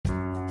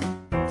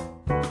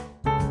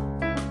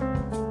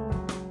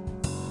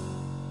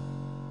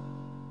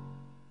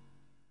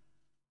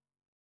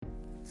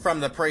From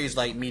the Praise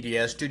Light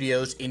Media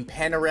Studios in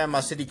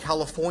Panorama City,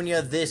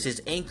 California, this is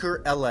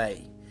Anchor LA.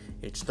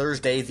 It's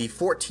Thursday, the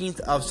 14th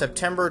of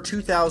September,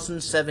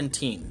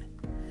 2017.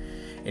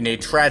 In a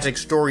tragic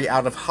story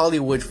out of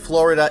Hollywood,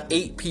 Florida,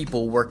 8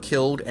 people were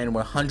killed and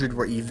 100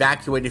 were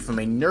evacuated from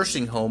a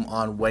nursing home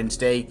on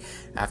Wednesday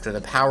after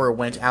the power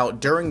went out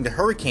during the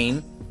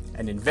hurricane,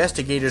 and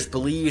investigators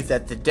believe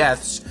that the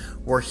deaths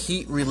were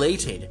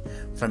heat-related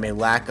from a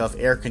lack of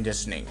air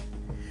conditioning.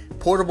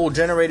 Portable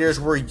generators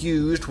were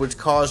used, which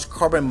caused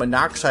carbon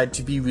monoxide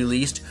to be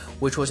released,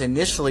 which was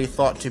initially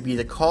thought to be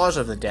the cause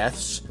of the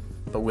deaths.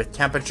 But with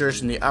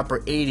temperatures in the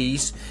upper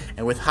 80s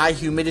and with high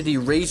humidity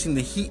raising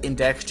the heat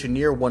index to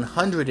near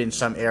 100 in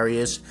some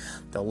areas,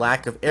 the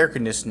lack of air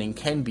conditioning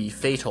can be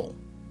fatal.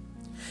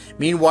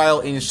 Meanwhile,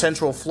 in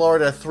Central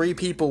Florida, 3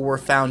 people were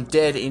found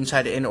dead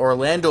inside an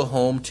Orlando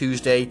home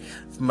Tuesday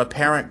from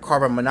apparent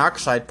carbon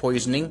monoxide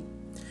poisoning.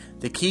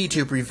 The key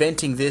to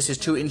preventing this is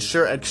to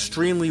ensure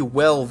extremely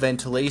well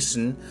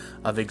ventilation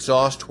of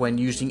exhaust when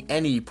using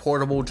any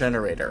portable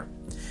generator.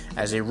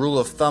 As a rule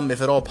of thumb, if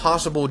at all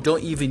possible,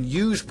 don't even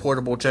use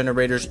portable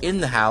generators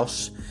in the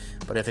house,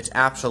 but if it's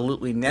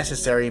absolutely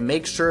necessary,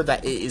 make sure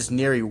that it is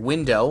near a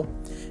window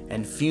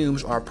and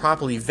fumes are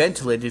properly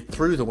ventilated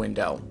through the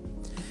window.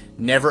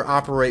 Never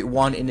operate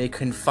one in a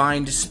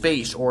confined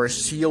space or a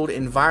sealed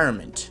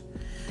environment.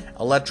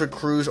 Electric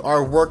crews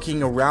are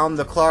working around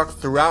the clock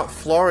throughout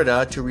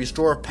Florida to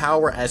restore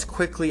power as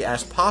quickly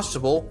as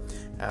possible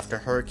after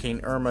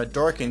Hurricane Irma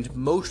darkened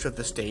most of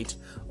the state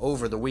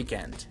over the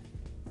weekend.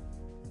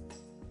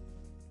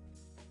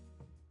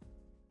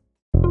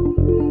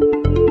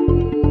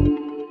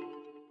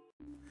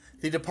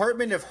 The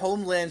Department of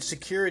Homeland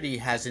Security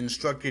has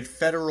instructed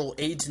federal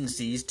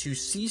agencies to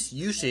cease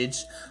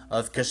usage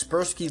of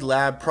Kaspersky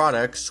Lab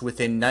products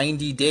within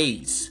 90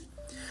 days.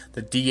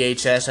 The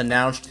DHS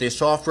announced the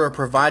software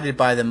provided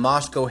by the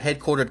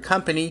Moscow-headquartered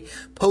company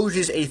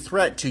poses a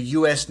threat to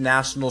U.S.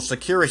 national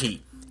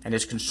security and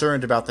is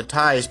concerned about the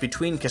ties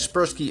between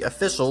Kaspersky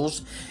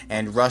officials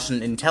and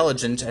Russian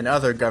intelligence and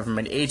other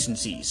government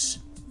agencies.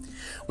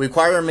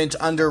 Requirements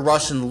under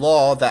Russian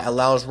law that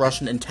allows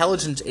Russian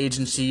intelligence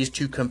agencies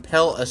to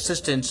compel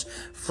assistance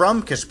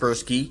from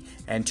Kaspersky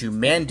and to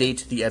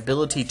mandate the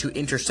ability to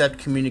intercept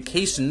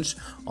communications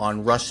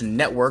on Russian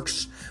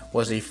networks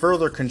was a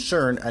further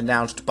concern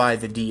announced by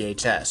the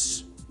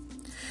DHS.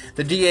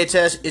 The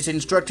DHS is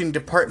instructing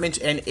departments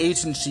and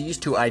agencies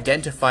to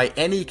identify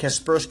any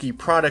Kaspersky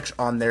products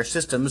on their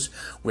systems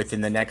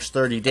within the next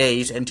 30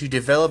 days and to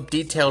develop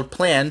detailed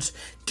plans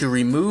to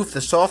remove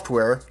the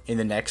software in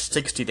the next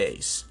 60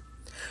 days.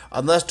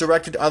 Unless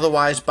directed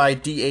otherwise by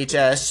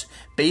DHS,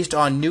 based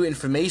on new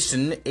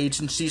information,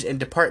 agencies and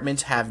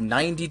departments have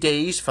 90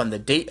 days from the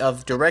date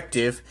of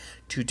directive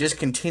to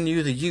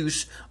discontinue the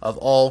use of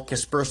all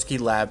Kaspersky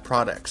Lab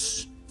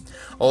products.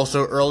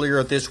 Also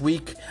earlier this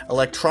week,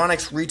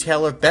 electronics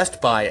retailer Best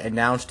Buy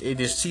announced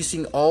it is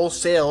ceasing all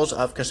sales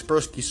of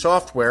Kaspersky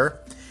software,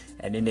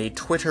 and in a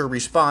Twitter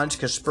response,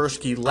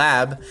 Kaspersky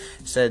Lab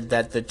said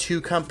that the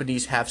two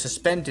companies have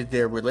suspended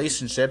their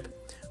relationship,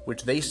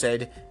 which they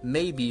said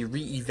may be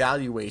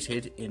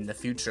re-evaluated in the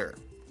future.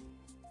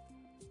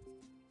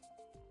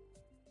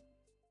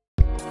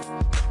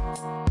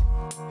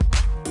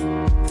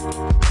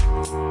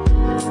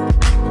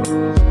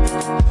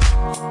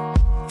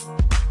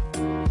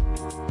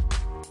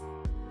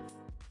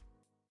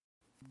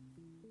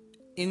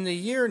 In the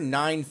year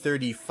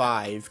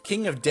 935,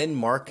 King of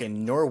Denmark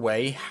and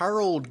Norway,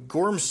 Harald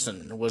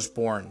Gormson, was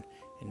born,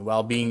 and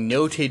while being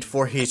noted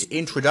for his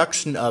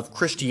introduction of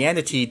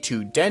Christianity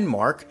to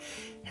Denmark,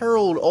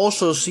 Harald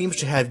also seems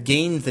to have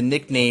gained the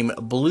nickname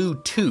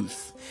Blue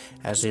Tooth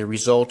as a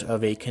result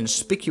of a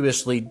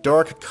conspicuously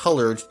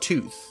dark-colored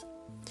tooth.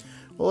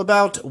 Well,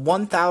 about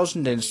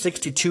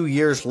 1,062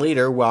 years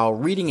later, while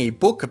reading a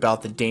book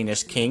about the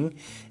Danish king,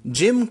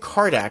 Jim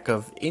Kardak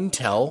of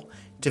Intel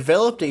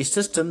developed a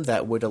system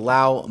that would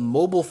allow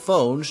mobile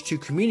phones to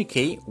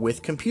communicate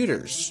with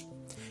computers,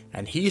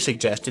 and he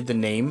suggested the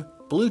name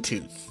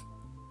Bluetooth.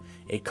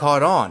 It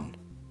caught on.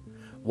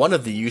 One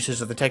of the uses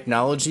of the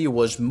technology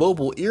was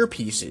mobile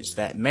earpieces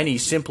that many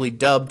simply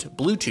dubbed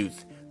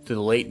Bluetooth through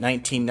the late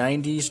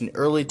 1990s and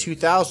early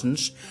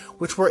 2000s,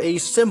 which were a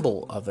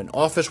symbol of an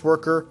office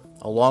worker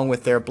along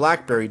with their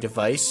BlackBerry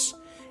device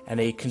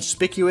and a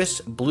conspicuous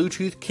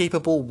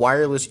Bluetooth-capable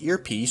wireless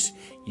earpiece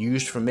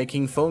used for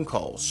making phone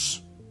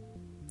calls.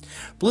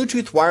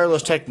 Bluetooth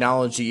wireless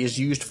technology is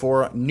used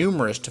for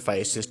numerous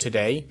devices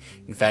today.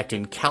 In fact,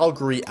 in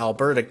Calgary,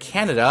 Alberta,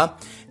 Canada,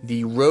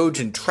 the Roads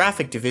and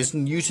Traffic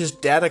Division uses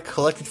data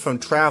collected from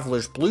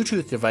travelers'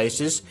 Bluetooth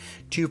devices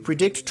to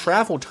predict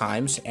travel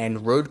times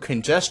and road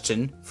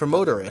congestion for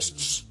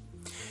motorists.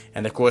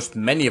 And of course,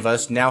 many of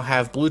us now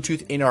have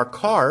Bluetooth in our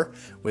car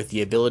with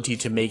the ability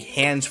to make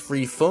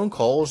hands-free phone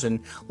calls and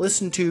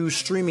listen to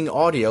streaming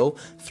audio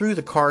through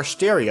the car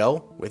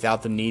stereo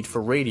without the need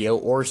for radio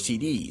or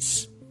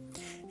CDs.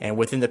 And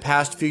within the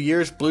past few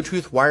years,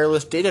 Bluetooth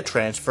wireless data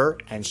transfer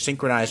and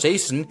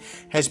synchronization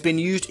has been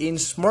used in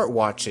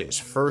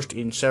smartwatches, first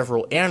in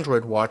several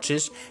Android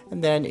watches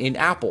and then in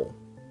Apple.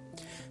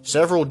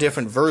 Several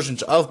different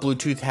versions of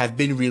Bluetooth have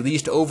been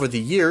released over the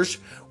years,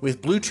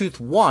 with Bluetooth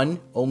 1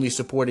 only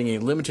supporting a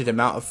limited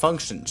amount of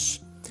functions.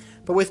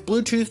 But with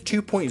Bluetooth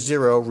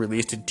 2.0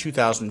 released in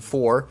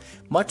 2004,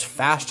 much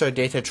faster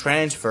data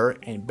transfer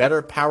and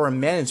better power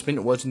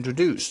management was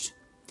introduced.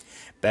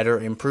 Better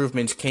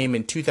improvements came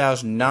in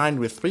 2009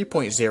 with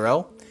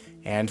 3.0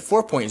 and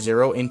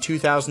 4.0 in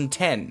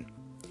 2010.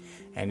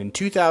 And in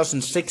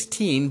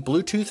 2016,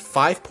 Bluetooth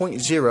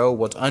 5.0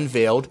 was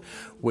unveiled,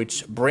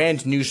 which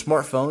brand new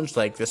smartphones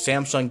like the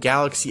Samsung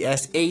Galaxy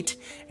S8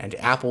 and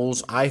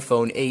Apple's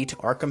iPhone 8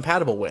 are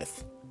compatible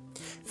with.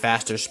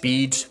 Faster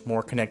speeds,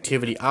 more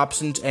connectivity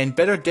options, and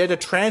better data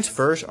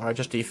transfers are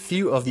just a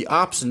few of the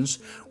options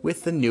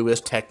with the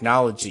newest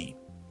technology.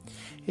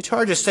 It's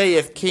hard to say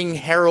if King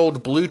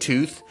Harold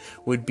Bluetooth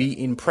would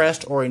be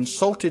impressed or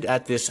insulted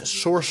at this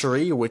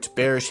sorcery which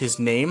bears his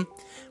name,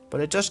 but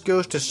it just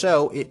goes to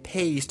show it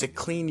pays to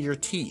clean your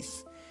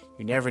teeth.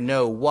 You never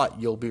know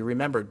what you'll be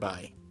remembered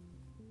by.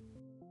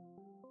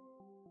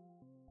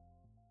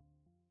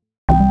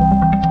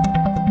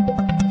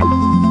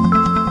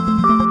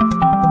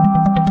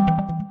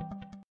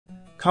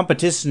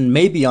 Competition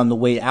may be on the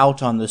way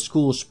out on the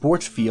school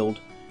sports field,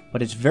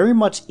 but it's very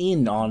much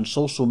in on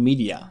social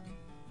media.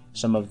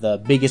 Some of the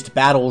biggest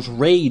battles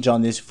rage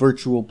on this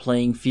virtual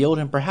playing field,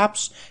 and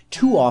perhaps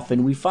too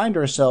often we find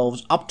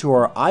ourselves up to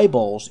our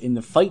eyeballs in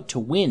the fight to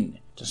win,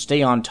 to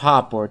stay on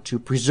top, or to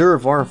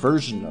preserve our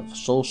version of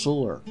social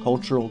or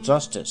cultural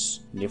justice.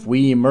 And if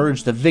we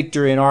emerge the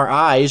victor in our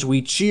eyes,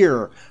 we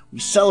cheer, we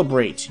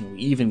celebrate, and we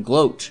even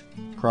gloat.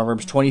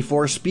 Proverbs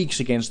 24 speaks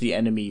against the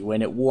enemy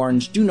when it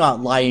warns, "Do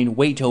not lie in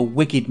wait, O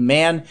wicked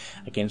man,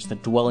 against the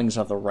dwellings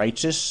of the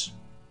righteous."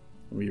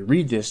 We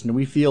read this and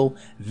we feel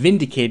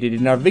vindicated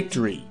in our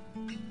victory.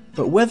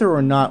 But whether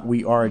or not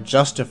we are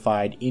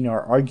justified in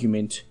our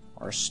argument,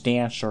 our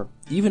stance, or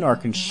even our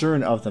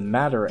concern of the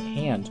matter at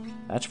hand,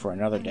 that's for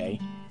another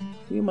day.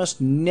 We must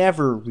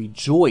never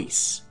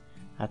rejoice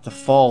at the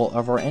fall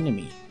of our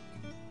enemy.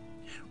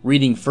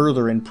 Reading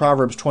further in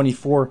Proverbs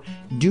 24,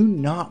 "Do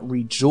not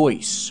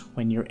rejoice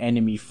when your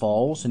enemy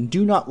falls, and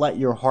do not let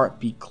your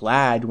heart be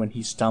glad when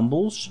he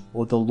stumbles,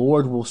 or the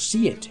Lord will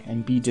see it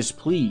and be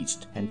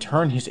displeased, and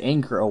turn his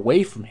anger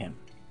away from him."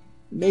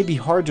 It may be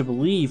hard to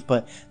believe,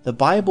 but the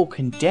Bible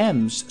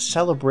condemns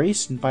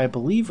celebration by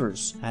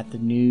believers at the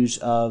news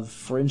of,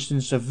 for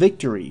instance, a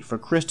victory for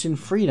Christian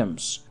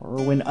freedoms,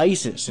 or when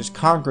ISIS is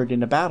conquered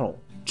in a battle.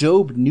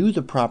 Job knew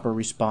the proper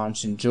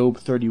response in Job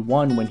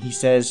 31 when he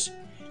says,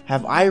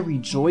 "Have I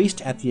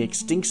rejoiced at the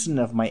extinction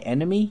of my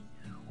enemy,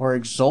 or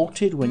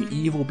exulted when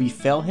evil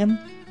befell him?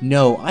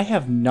 No, I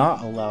have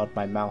not allowed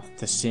my mouth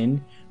to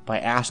sin by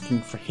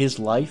asking for his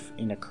life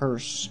in a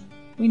curse."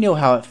 We know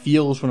how it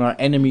feels when our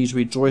enemies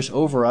rejoice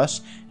over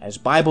us. As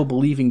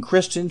Bible-believing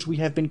Christians, we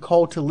have been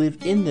called to live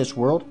in this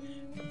world,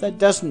 but that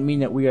doesn't mean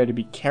that we are to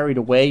be carried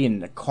away in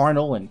the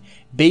carnal and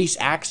base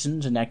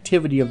actions and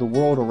activity of the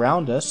world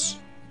around us.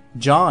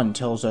 John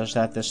tells us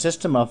that the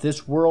system of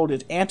this world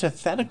is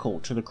antithetical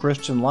to the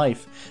Christian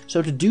life,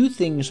 so to do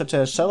things such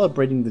as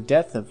celebrating the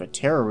death of a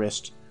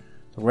terrorist,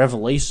 the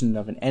revelation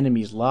of an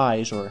enemy's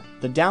lies, or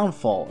the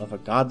downfall of a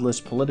godless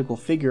political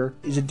figure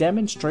is a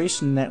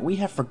demonstration that we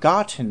have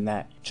forgotten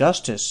that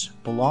justice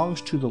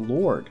belongs to the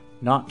Lord,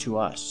 not to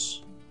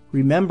us.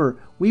 Remember,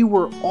 we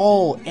were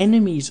all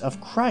enemies of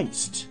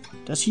Christ.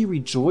 Does he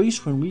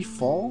rejoice when we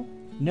fall?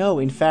 No,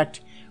 in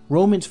fact,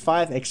 Romans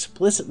 5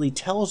 explicitly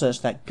tells us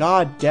that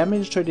God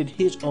demonstrated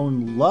his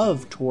own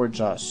love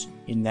towards us,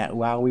 in that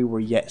while we were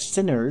yet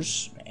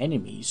sinners,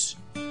 enemies,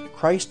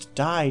 Christ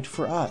died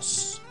for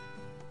us.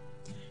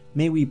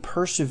 May we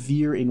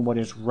persevere in what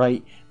is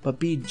right, but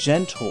be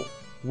gentle,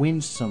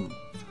 winsome,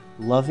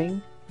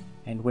 loving,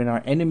 and when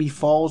our enemy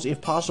falls,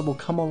 if possible,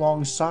 come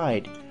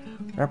alongside,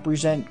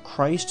 represent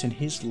Christ and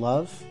his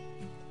love,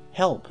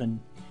 help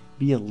and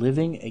be a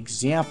living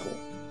example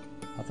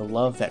of the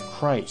love that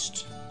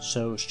Christ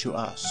sows to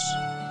us.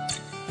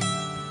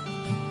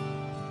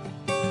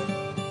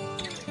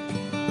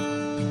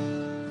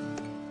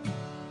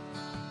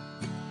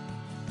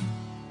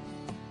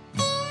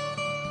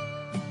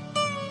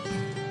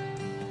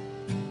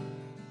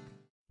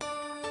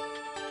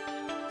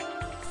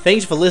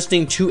 Thanks for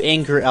listening to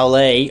Anchor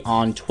LA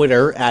on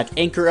Twitter at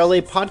Anchor LA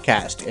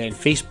Podcast and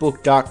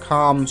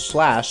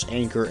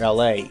Facebook.com/Anchor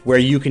LA, where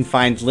you can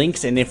find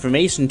links and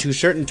information to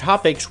certain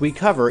topics we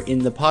cover in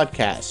the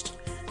podcast.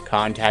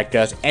 Contact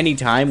us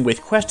anytime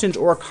with questions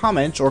or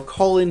comments, or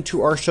call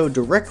into our show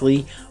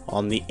directly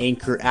on the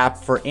Anchor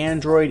app for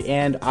Android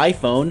and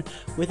iPhone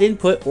with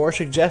input or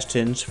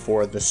suggestions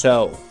for the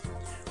show.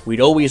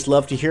 We'd always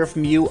love to hear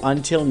from you.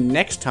 Until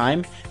next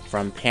time,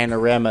 from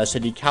Panorama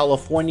City,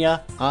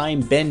 California,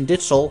 I'm Ben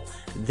Ditzel.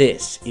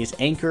 This is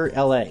Anchor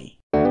LA.